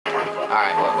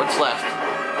Alright, what's left?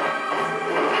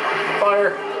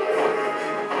 Fire.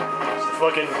 It's the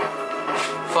fucking...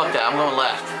 Fuck that, I'm going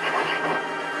left.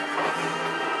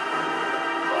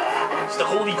 It's the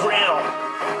holy grail.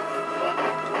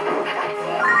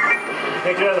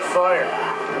 Can't get out of the fire.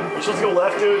 You're supposed to go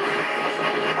left, dude?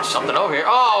 Something over here.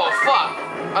 Oh, fuck!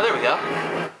 Oh, there we go.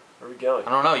 Where are we going?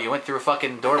 I don't know, you went through a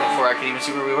fucking door before I could even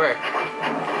see where we were.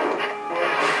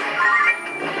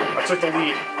 I took the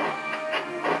lead.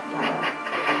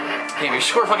 Damn, your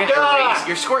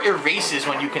score erases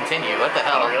when you continue. What the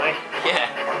hell? Oh, really?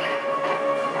 Yeah.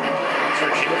 Is there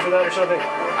a achievement for that or something?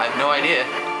 I have no idea.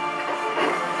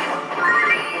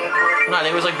 No, I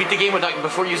think it was like beat the game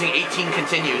before using 18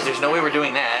 continues. There's no way we're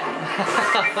doing that.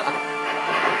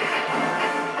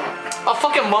 Oh,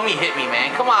 fucking mummy hit me,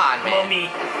 man. Come on, man.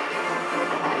 Mummy.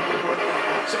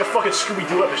 It's like a fucking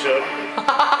Scooby-Doo episode.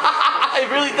 It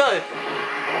really does.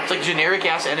 It's like generic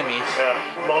ass enemies. Yeah.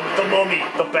 The mummy.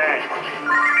 The bat.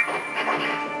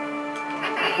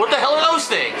 What the hell are those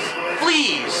things?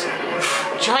 Fleas.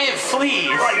 Giant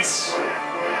fleas. Lice.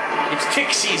 It's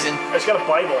tick season. I just got a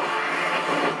Bible.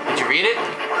 Did you read it?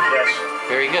 Yes.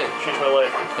 Very good. Changed my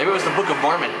life. Maybe it was the Book of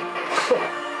Mormon.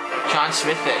 John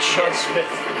Smith, that shit. John Smith.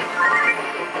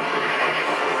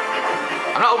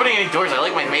 I'm not opening any doors. I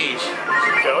like my mage.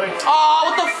 Keep going. Oh,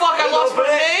 what the fuck? I lost my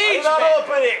mage. I did not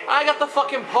open it. I got the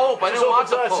fucking Pope. I didn't want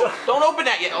the Pope. Don't open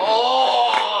that yet.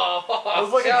 Oh. It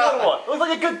looks like a good one. It looks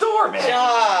like a good door, man.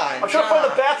 John. I'm trying to find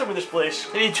the bathroom in this place.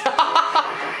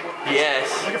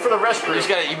 Yes. Looking for the restroom.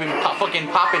 You've been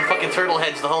fucking popping fucking turtle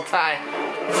heads the whole time.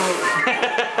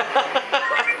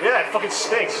 Yeah, it fucking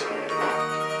stinks.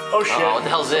 Oh shit. Oh, what the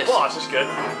hell's this? Oh, this is good.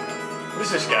 What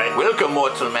is this guy? Welcome,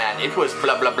 mortal man. It was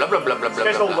blah blah blah blah blah blah blah. This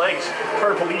guy's no legs.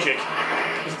 Paraplegic.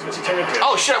 What's he turned into?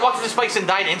 Oh shit! I walked through the spikes and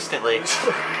died instantly.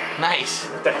 Nice.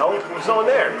 What the hell? There's no one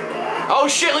there. Oh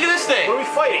shit! Look at this thing. What are we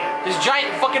fighting? There's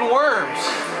giant fucking worms.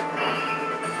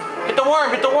 Hit the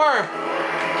worm! Hit the worm!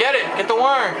 Get it! Get the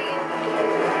worm!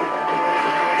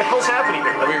 What the hell's happening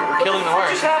here? We're killing the worm.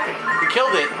 What just happened? We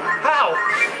killed it. How?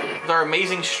 With our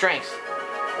amazing strength.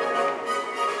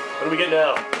 What do we get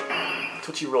now?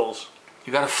 Tootsie Rolls.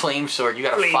 You got a flame sword. You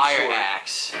got a Flame fire sword.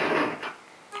 axe.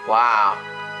 Wow.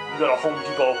 You got a Home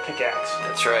Depot pickaxe.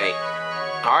 That's right.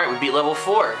 Alright, we beat level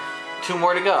 4. 2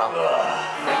 more to go.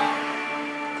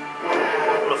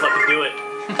 What if I can do it?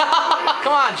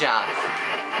 Come on, John.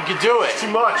 You can do it. It's too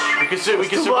much. We can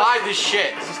survive this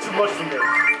shit. This is too much for me.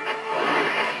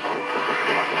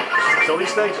 Kill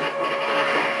these things?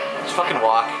 Just fucking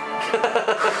walk.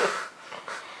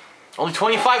 Only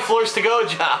 25 floors to go,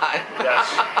 John. Yes.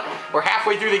 We're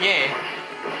halfway through the game.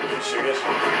 Are you serious?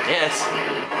 Yes.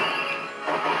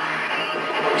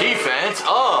 Defense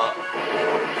up.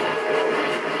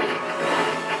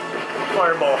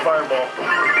 Fireball, fireball.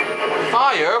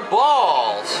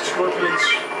 Fireballs. Scorpions.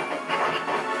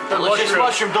 Delicious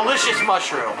mushroom. Delicious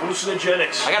mushroom.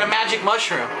 Hallucinogenics. I got a magic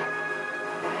mushroom.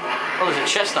 Oh, there's a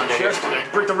chest under here.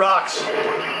 Break the rocks.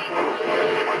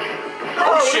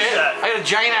 Oh what shit! is that? I got a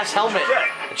giant ass helmet.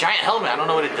 A giant helmet. I don't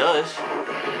know what it does.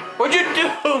 What'd you do,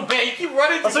 man? You keep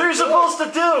running through That's what you're supposed to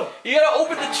do. You gotta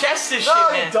open the chest and shit, No,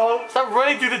 man. you don't. Stop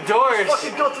running through the doors. Just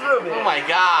fucking go through, man. Oh my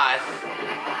god.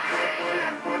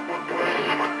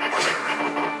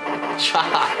 John.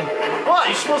 What?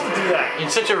 You're supposed to do that. You're in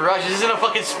such a rush. This isn't a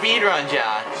fucking speed run,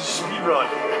 John. It's a speed run.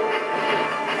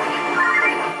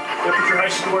 You gotta put your high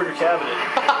score in your cabinet.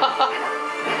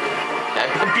 I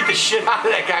beat the shit out of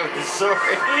that guy with the sword.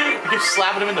 You're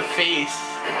slapping him in the face.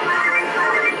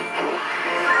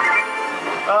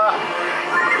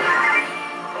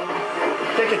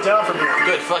 Can't get down from here.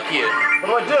 Good, fuck you. What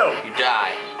do I do? You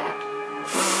die.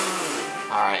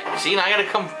 Alright, see, now I gotta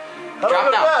come. How do I Drop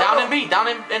go down. down? Down and beat. Down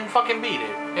and fucking beat, dude.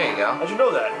 There you go. How'd you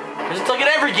know that? Because it's like in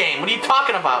every game. What are you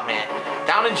talking about, man?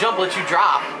 Down and jump lets you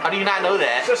drop. How do you not know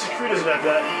that? Assassin's Creed doesn't have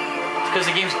that. It's because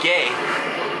the game's gay.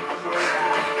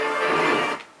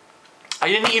 I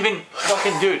didn't even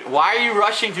fucking do it. Why are you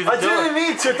rushing through the door? I didn't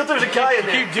mean to. I thought there was a guy in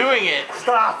there. Keep doing it.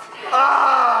 Stop.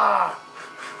 Ah!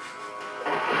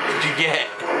 What'd you get?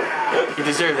 You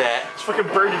deserve that. It's fucking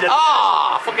burned to death.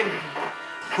 Ah! Fucking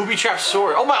booby trap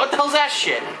sword. Oh my, what the hell's that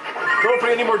shit? Don't open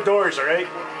any more doors, alright?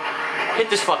 Hit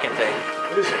this fucking thing.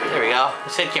 What is it? There we go.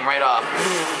 His head came right off.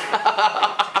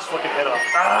 His fucking head off.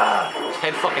 Ah! His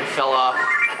head fucking fell off.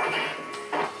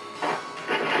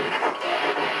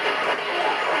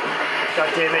 God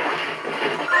damn it.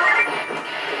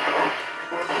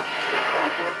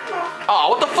 Oh,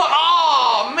 what the fuck?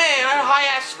 Oh, man, I had a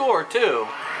high-ass score, too.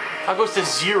 That goes to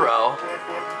 0.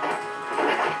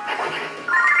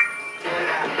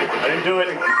 I didn't do it. I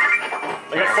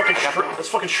got fucking Shrek. That's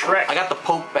fucking Shrek. I got the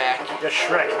Pope back. Yeah,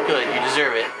 Shrek. Good, you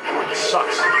deserve it. It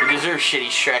sucks. You deserve shitty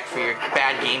Shrek for your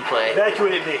bad gameplay.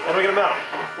 Evacuate me. How do I get him out?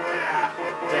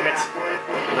 Damn it.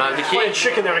 You don't have the Playing key?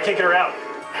 chicken there, I can't get her out.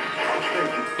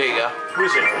 There you go. Who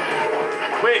is it?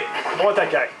 Wait, I want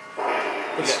that guy.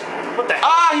 What the hell?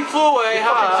 Ah, he flew away. They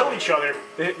fucking killed each other.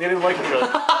 They didn't like each other.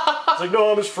 It's like,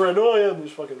 no, I'm his friend. Oh, I am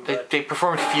his fucking friend. They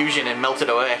performed fusion and melted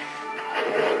away.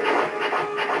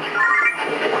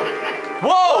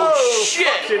 Whoa,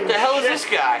 shit! What the hell is this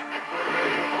guy?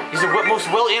 He's the most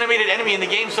well-animated enemy in the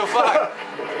game so far.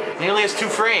 He only has 2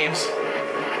 frames.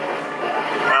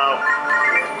 Wow.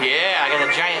 Yeah, I got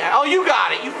a giant... Oh, you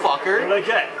got it, you fucker. What did I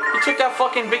get? You took that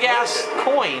fucking big-ass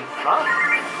coin. Huh?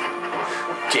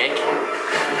 Dick.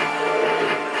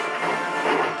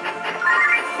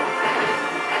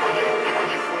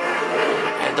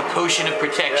 And the potion of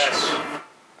protection. Yes.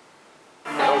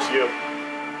 That was you.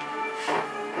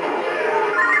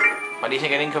 Why do you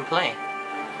think I didn't complain?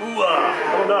 Ooh, I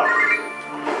don't know.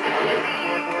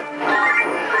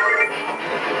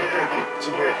 What's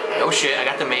in here? Oh shit, I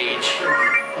got the mage.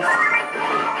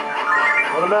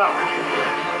 Let him out.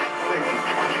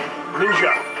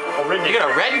 Ninja. Oh, red You ninja. got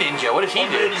a red ninja, what does he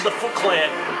do? He's the Foot Clan.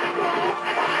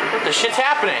 What the shit's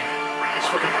happening? This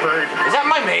fucking bird. Is that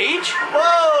my mage?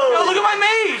 Whoa! Yo, look at my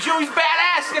mage! Yo, he's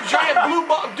badass! He's got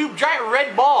giant giant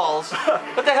red balls.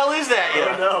 What the hell is that, I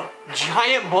don't yo? know.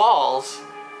 Giant balls.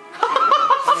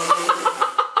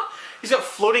 He's got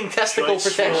floating testicle Giant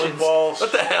protections. balls.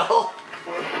 What the hell?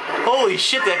 Holy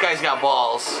shit, that guy's got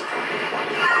balls.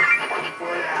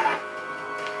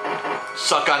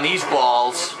 Suck on these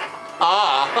balls.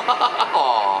 Ah.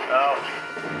 Aw. Oh.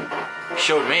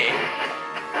 Showed me.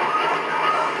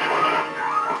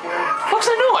 What's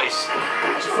the noise?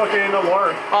 It's a fucking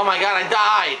alarm. Oh my god, I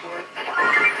died.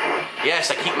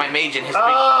 Yes, I keep my mage in his big,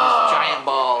 Oh. his giant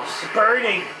balls.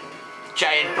 Burning.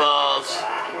 Giant balls.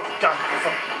 God,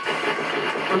 fuck.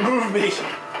 Remove me.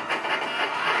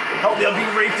 Help me, I'm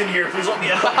being raped in here. Please let me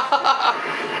out.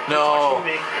 No. Touch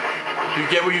me. You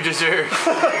get what you deserve.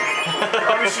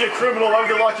 Obviously a criminal. Why would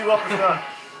they lock you up if not?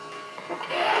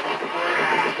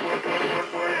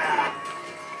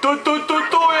 How do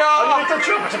you make that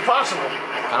jump? It's impossible. I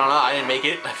don't know, I didn't make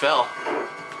it. I fell.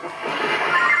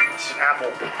 It's an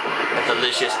apple. A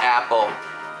delicious apple.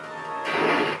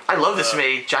 I love this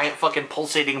mage. Giant fucking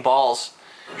pulsating balls.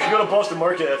 We should go to Boston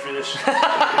Market after this.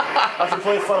 After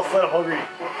playing Final Flight, I'm hungry.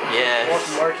 Yes.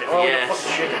 Boston Market. Oh, Yes. I want a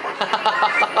fucking chicken.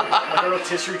 Like a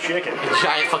rotisserie chicken. A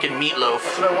giant fucking meatloaf.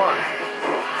 That's what I want.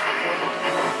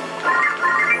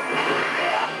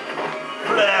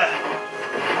 Blah.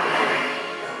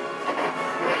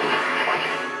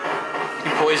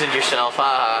 You poisoned yourself,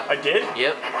 haha. I did?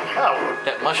 Yep. How?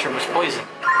 That mushroom was poison.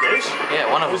 This?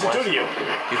 Yeah, one of What them does it do to you?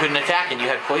 You couldn't attack and you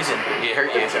had poison. It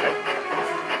hurt you. Okay.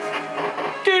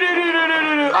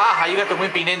 Ah, you got the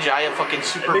wimpy ninja. I have fucking It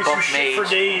super makes you buff shit for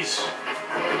mage. days.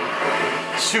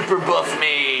 Super buff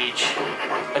mage.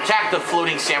 Attack the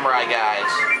floating samurai guys.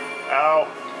 Ow.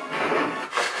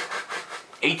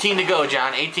 18 to go,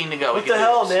 John. 18 to go. What the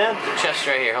hell, man? Chest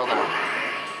right here. Hold on.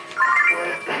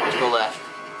 Let's go left.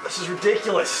 This is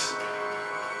ridiculous.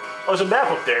 Oh, there's a map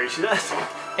up there. You see that?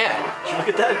 Yeah. Did you look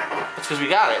at that? That's because we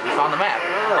got it. We found the map.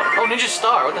 Oh, Ninja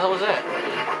Star. What the hell was that?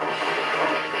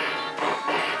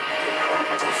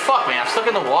 Fuck, man. I'm stuck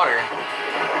in the water.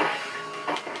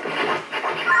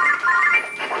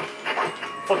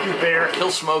 Fuck you, bear. Kill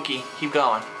Smokey. Keep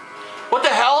going. What the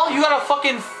hell? You got a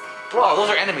fucking... Oh, those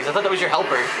are enemies. I thought that was your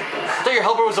helper. I thought your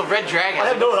helper was a red dragon. I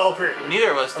have no helper.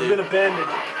 Neither of us I've do. been abandoned.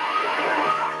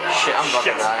 Shit, I'm about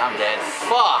to die. I'm dead.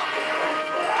 Fuck.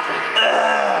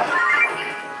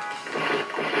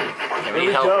 Okay, we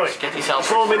need helpers. Get these helpers.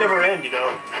 This world may never end, you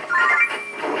know.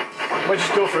 It might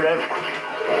just go forever.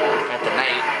 At the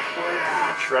night.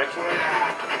 Shrek.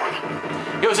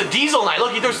 Yo, it's a diesel knight.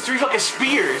 Look, there's 3 fucking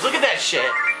spears. Look at that shit.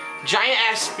 Giant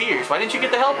ass spears. Why didn't you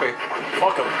get the helper?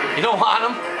 Fuck him. You don't want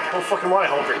him? I don't fucking want a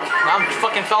helper. Now I'm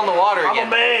fucking fell in the water I'm again. a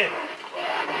man.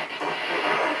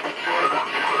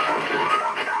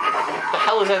 What the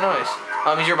hell is that noise?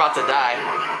 Oh, it means you're about to die.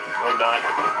 No, I'm not.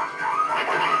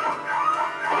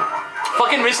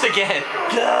 Fucking missed again.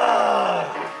 Gah!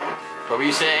 What were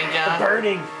you saying, John?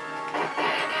 Burning.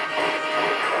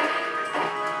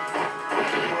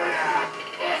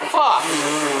 Fuck.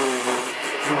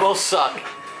 We both suck.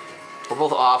 We're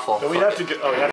both awful. So we have to go. Oh, yeah.